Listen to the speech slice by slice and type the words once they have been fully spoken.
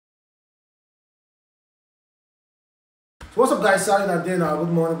So what's up, guys? Saturday night dinner. Good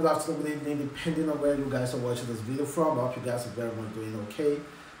morning, good afternoon, good evening, depending on where you guys are watching this video from. I hope you guys are very much doing okay.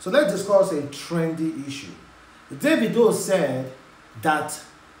 So let's discuss a trendy issue. Davido said that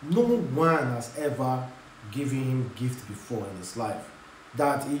no one has ever given him gift before in his life.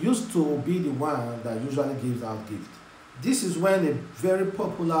 That he used to be the one that usually gives out gift. This is when a very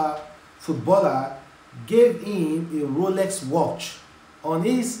popular footballer gave him a Rolex watch on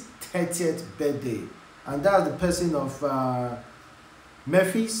his 30th birthday. And that's the person of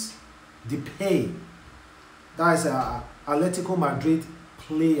Memphis Depay. That is an Atletico Madrid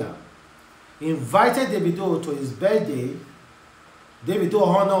player. He invited Davido to his birthday. Davido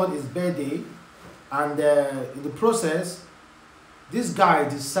honored his birthday, and in the process, this guy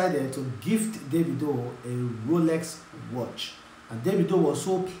decided to gift Davido a Rolex watch. And Davido was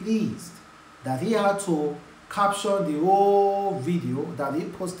so pleased that he had to capture the whole video that he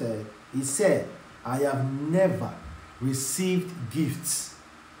posted. He said, "I have never received gifts.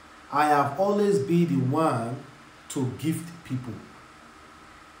 I have always been the one to gift people."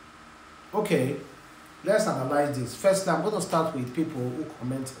 Okay, let's analyze this. Firstly, I'm going to start with people who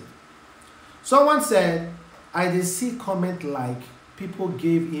commented. Someone said, "I did see comment like people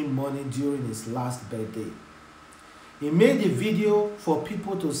gave him money during his last birthday. He made a video for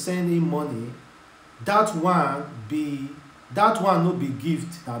people to send him money. That one no be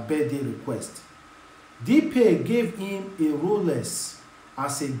gift, na birthday request. Depay gave him a Rolex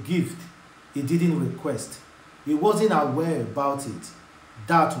as a gift he didn't request. He wasn't aware about it.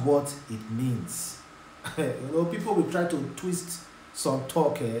 That's what it means." People will try to twist some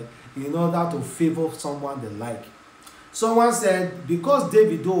talk in order to favor someone they like. Someone said, because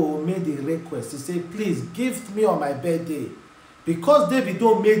Davido made the request, he said, "Please gift me on my birthday." Because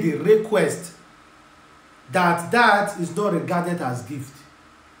Davido made the request, that is not regarded as gift.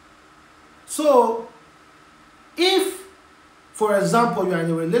 So, if, for example, you are in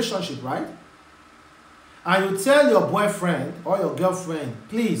a relationship, right? And you tell your boyfriend or your girlfriend,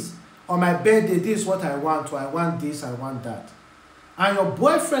 "Please, on my birthday, this is what I want. I want this, I want that." And your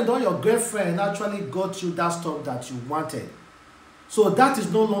boyfriend or your girlfriend actually got you that stuff that you wanted. So that is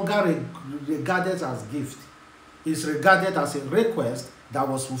no longer regarded as gift. It's regarded as a request that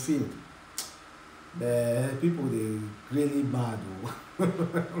was fulfilled. The people, they really mad.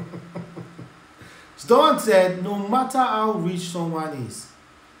 Someone said, no matter how rich someone is,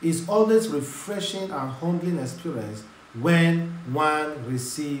 it's always refreshing and humbling experience when one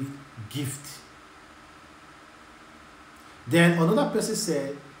receives gift. Then another person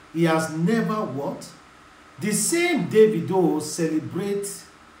said, he has never what? The same Davido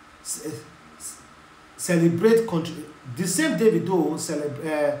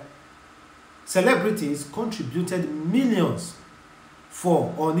celebrities contributed millions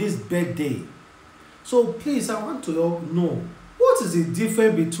on his birthday. So please, I want to know, what is the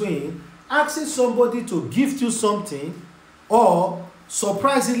difference between asking somebody to gift you something or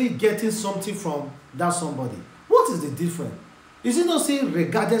surprisingly getting something from that somebody? What is the difference? Is it not saying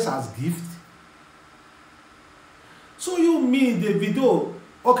regarded as gift? So you mean the video?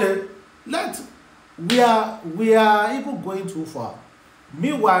 Okay, we are even going too far.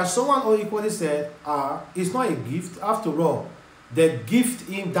 Meanwhile, someone equally said, it's not a gift. After all, they gift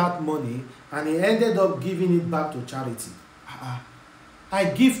him that money and he ended up giving it back to charity. I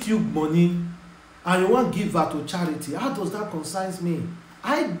gift you money and you want to give that to charity. How does that concern me?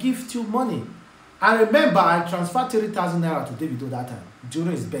 I gift you money. I remember I transferred 3,000 naira to Davido that time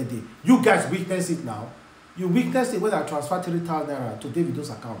during his birthday. You guys witness it now. You witnessed it when I transferred 3,000 naira to Davido's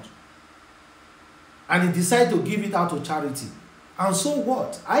account. And he decided to give it out to charity. And so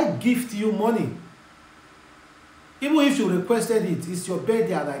what? I gift you money. Even if you requested it, it's your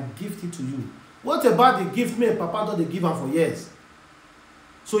birthday and I gift it to you. What about the gift me and Papa don't they give him for years?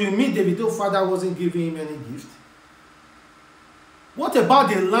 So you mean Davido's father wasn't giving him any gift? What about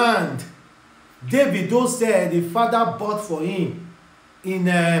the land Davido said the father bought for him in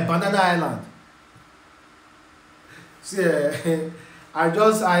Banana Island? See, I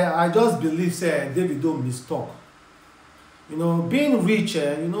just believe Davido mistook. Being rich,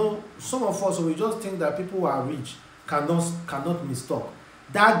 some of us, we just think that people who are rich cannot mistook.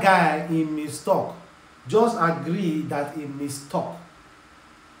 That guy, he mistook. Just agree that he mistook.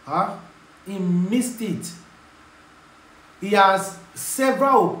 He missed it. He has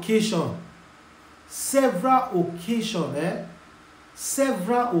several occasions said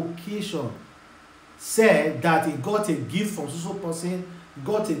that he got a gift from so person,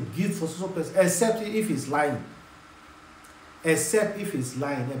 except if he's lying.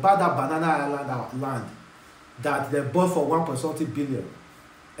 About that Banana Island land that they bought for 1.something billion.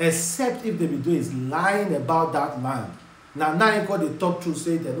 Except if Davido is lying about that land. Now you got the talk through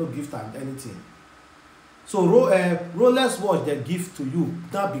say they don't gift and anything. So Rolex watch they give to you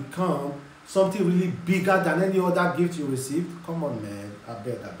now become something really bigger than any other gift you received. Come on, man. I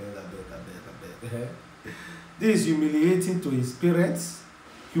beg. This is humiliating to his parents,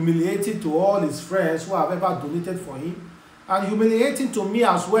 humiliating to all his friends who have ever donated for him, and humiliating to me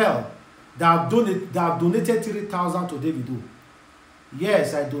as well that have donated 3,000 to Davido.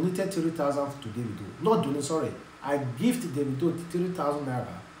 Yes, I donated 3,000 to Davido. Not donate, sorry. I gifted Davido 3,000 naira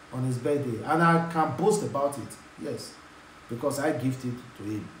on his birthday, and I can boast about it. Yes, because I gifted to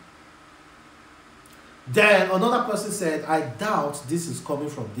him. Then another person said, I doubt this is coming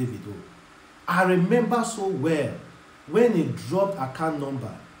from Davido. I remember so well when he dropped account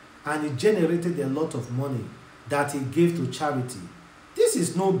number and he generated a lot of money that he gave to charity. This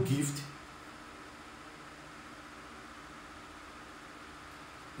is no gift.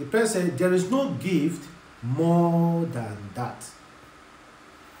 The person said, there is no gift more than that.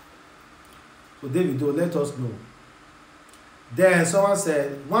 So Davido, let us know. Then someone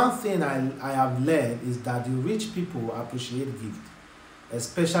said, one thing I have learned is that the rich people appreciate gift,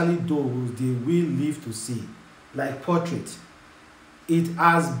 especially those they will live to see, like portrait. It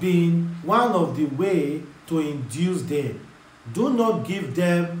has been one of the ways to induce them. Do not give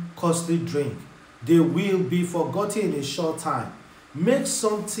them costly drink. They will be forgotten in a short time. Make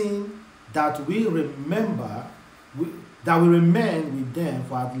something that will remember, that will remain with them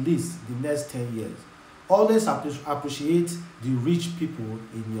for at least the next 10 years. Always appreciate the rich people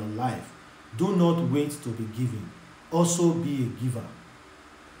in your life. Do not wait to be given. Also be a giver.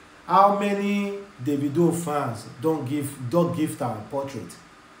 How many Davido fans don't gift our portrait?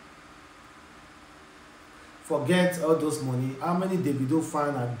 Forget all those money. How many Davido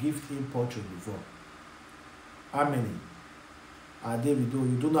fans have gifted him portrait before? How many? Davido,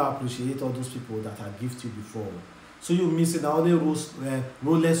 you do not appreciate all those people that have gifted you before. So you missing all the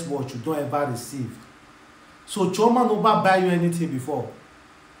Rolex watch you don't ever receive. So Choma never buy you anything before.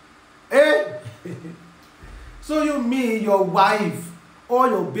 Eh? So you mean your wife or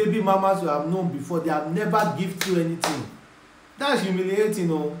your baby mamas you have known before, they have never gifted you anything. That's humiliating,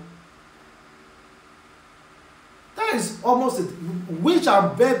 no? That is almost it, which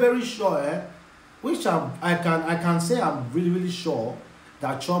I'm very, very sure, which I can say I'm really, really sure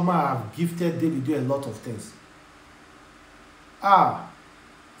that Choma have gifted Davido a lot of things.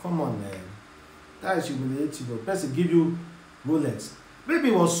 Come on, man. That is humiliating. The person give you Rolex. Maybe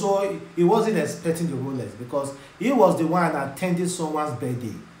he wasn't expecting the Rolex because he was the one attending someone's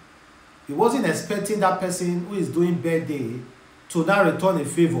birthday. He wasn't expecting that person who is doing birthday to now return a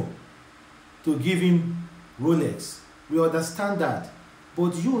favor to give him Rolex. We understand that.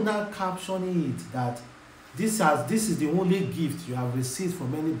 But you now captioning it that this is the only gift you have received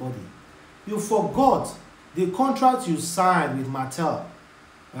from anybody. You forgot the contract you signed with Mattel.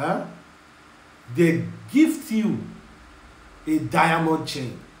 They gift you a diamond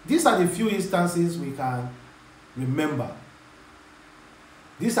chain. These are the few instances we can remember.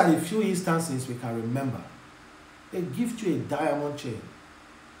 These are the few instances we can remember. They gift you a diamond chain.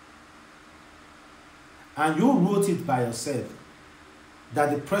 And you wrote it by yourself that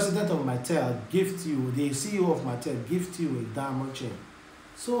the president of Mattel gift you, the CEO of Mattel gift you a diamond chain.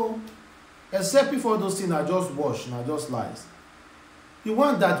 So, except before those things are just wash and are just lies. The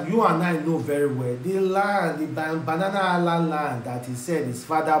one that you and I know very well, the land, the Banana Island land that he said his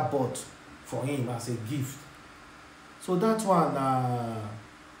father bought for him as a gift. So that one,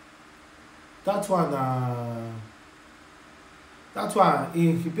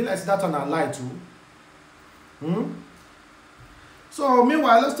 he realized that one a lie too. So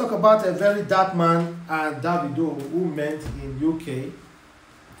meanwhile, let's talk about a VeryDarkMan and Davido who met in UK.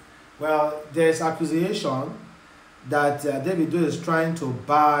 Well, there's accusation that Davido is trying to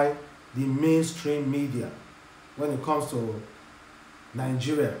buy the mainstream media when it comes to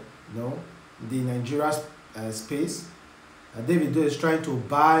Nigeria, the Nigeria space. Davido is trying to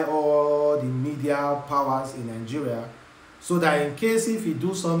buy all the media powers in Nigeria so that in case if he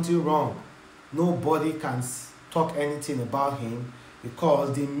do something wrong, nobody can talk anything about him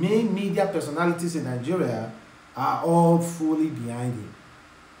because the main media personalities in Nigeria are all fully behind him.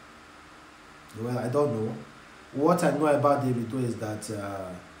 Well, I don't know. What I know about Davido is that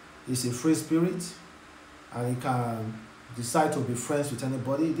he's a free spirit and he can decide to be friends with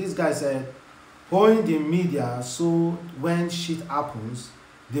anybody. This guy said, owning the media so when shit happens,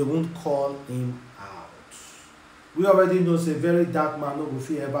 they won't call him out. We already know it's a VeryDarkMan no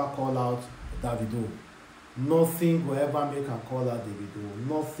go ever call out Davido. Nothing will ever make him call out Davido.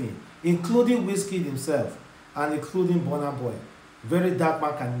 Nothing. Including Wizkid himself and including Burna Boy.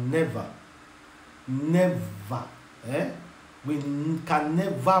 VeryDarkMan can never can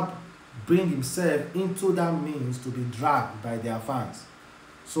never bring himself into that means to be dragged by their fans.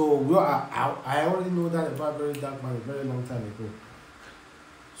 So I already know that about VeryDarkMan a very long time ago.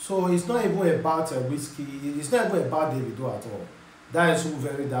 So it's not even about whiskey. It's not even about Davido at all. That is who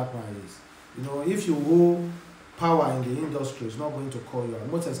VeryDarkMan is. You know, if you hold power in the industry, it's not going to call you out,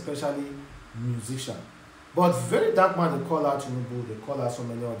 most especially musician. But VeryDarkMan, they call out Tinubu, they call out so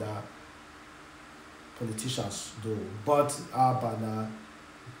many other politicians though. But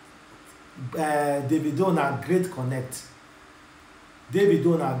Davido na great connect.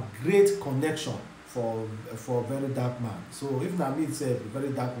 Davido na great connection for VeryDarkMan. So if na me say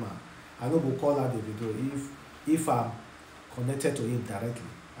VeryDarkMan, I no go call out Davido if I'm connected to him directly.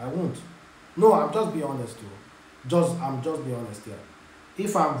 I won't. No, I'm just being honest too. I'm just being honest here.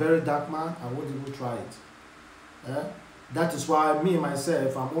 If I'm VeryDarkMan, I won't even try it. That is why me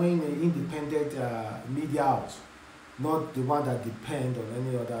myself, I'm owning an independent media house, not the one that depend on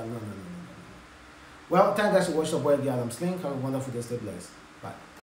any other. No. Well, thank you guys for watching the boy Adam's Link. Have a wonderful day. Stay blessed. Bye.